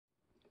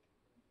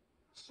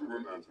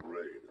Superman's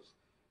reign has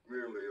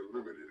merely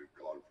eliminated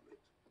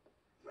conflict,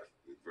 left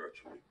me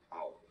virtually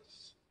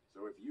powerless.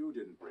 So if you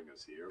didn't bring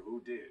us here,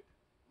 who did?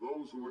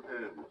 Those who would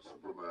end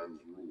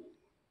Superman's rule.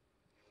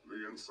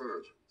 The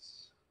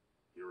insurgents.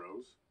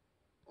 Heroes?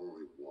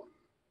 Only one.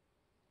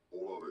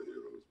 All other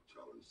heroes who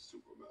challenged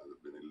Superman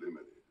have been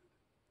eliminated.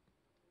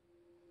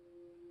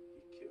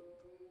 He killed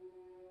them.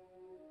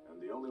 And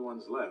the only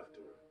ones left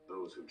are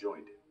those who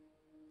joined him.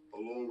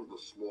 Along with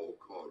a small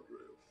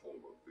cadre of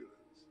former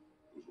villains,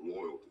 whose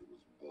loyalty was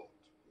bought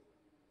or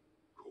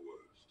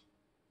coerced.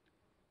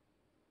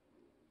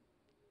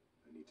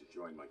 I need to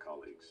join my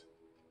colleagues.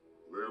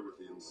 They're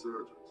with the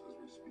insurgents as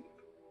we speak.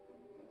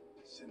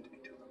 Send me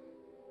to them.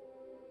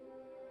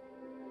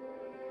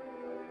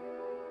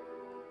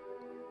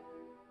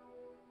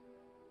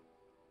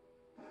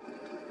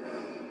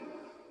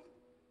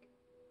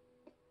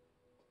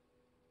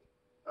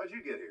 How'd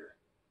you get here?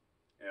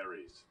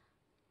 Ares.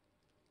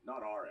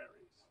 Not our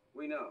Ares.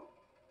 We know.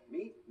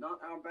 Meet not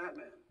our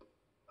Batman.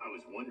 I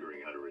was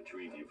wondering how to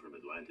retrieve you from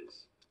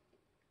Atlantis.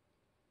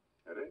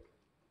 Headache?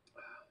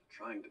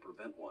 Trying to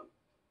prevent one.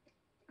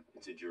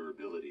 It's a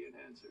durability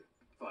enhancer.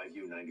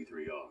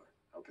 5U93R.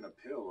 How can a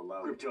pill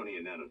allow...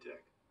 Kryptonian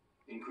nanotech.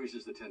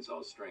 Increases the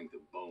tensile strength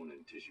of bone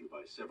and tissue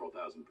by several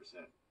thousand%.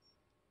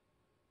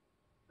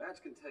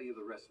 Bats can tell you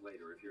the rest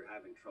later if you're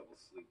having trouble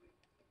sleeping.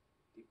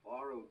 He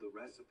borrowed the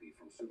recipe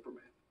from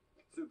Superman.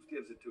 Supes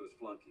gives it to his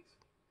flunkies.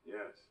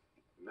 Yes.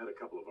 We met a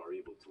couple of our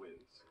evil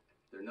twins.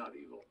 They're not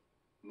evil.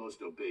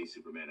 Most obey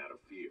Superman out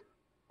of fear.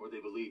 Or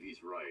they believe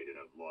he's right and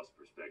have lost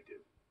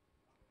perspective.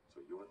 So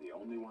you're the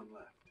only one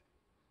left.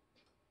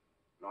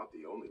 Not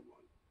the only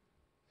one.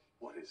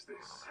 What is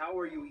this? How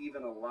are you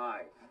even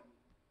alive?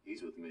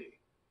 He's with me.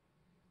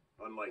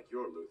 Unlike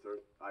your Luthor,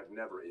 I've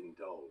never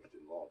indulged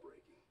in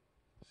lawbreaking.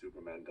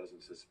 Superman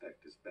doesn't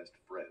suspect his best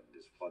friend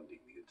is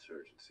funding the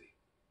insurgency.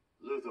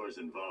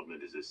 Luthor's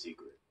involvement is a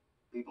secret.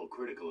 People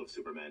critical of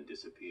Superman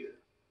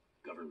disappear.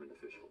 Government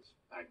officials,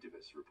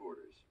 activists,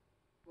 reporters.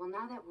 Well,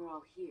 now that we're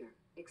all here,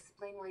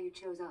 explain why you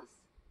chose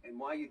us. And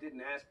why you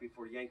didn't ask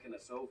before yanking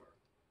us over.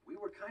 We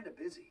were kind of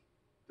busy.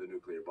 The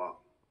nuclear bomb.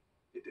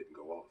 It didn't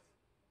go off.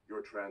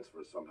 Your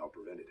transfer somehow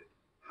prevented it.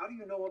 How do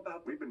you know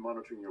about... We've been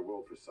monitoring your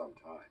world for some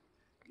time.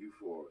 You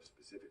four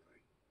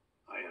specifically.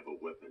 I have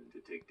a weapon to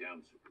take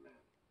down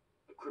Superman.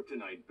 A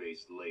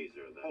kryptonite-based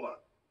laser that... Hold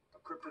on.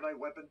 A kryptonite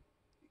weapon?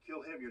 You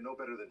kill him, you're no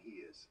better than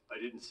he is. I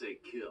didn't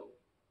say kill.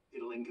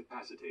 It'll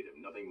incapacitate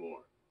him, nothing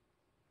more.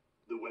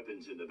 The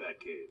weapon's in the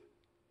Batcave.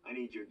 I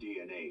need your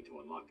DNA to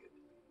unlock it.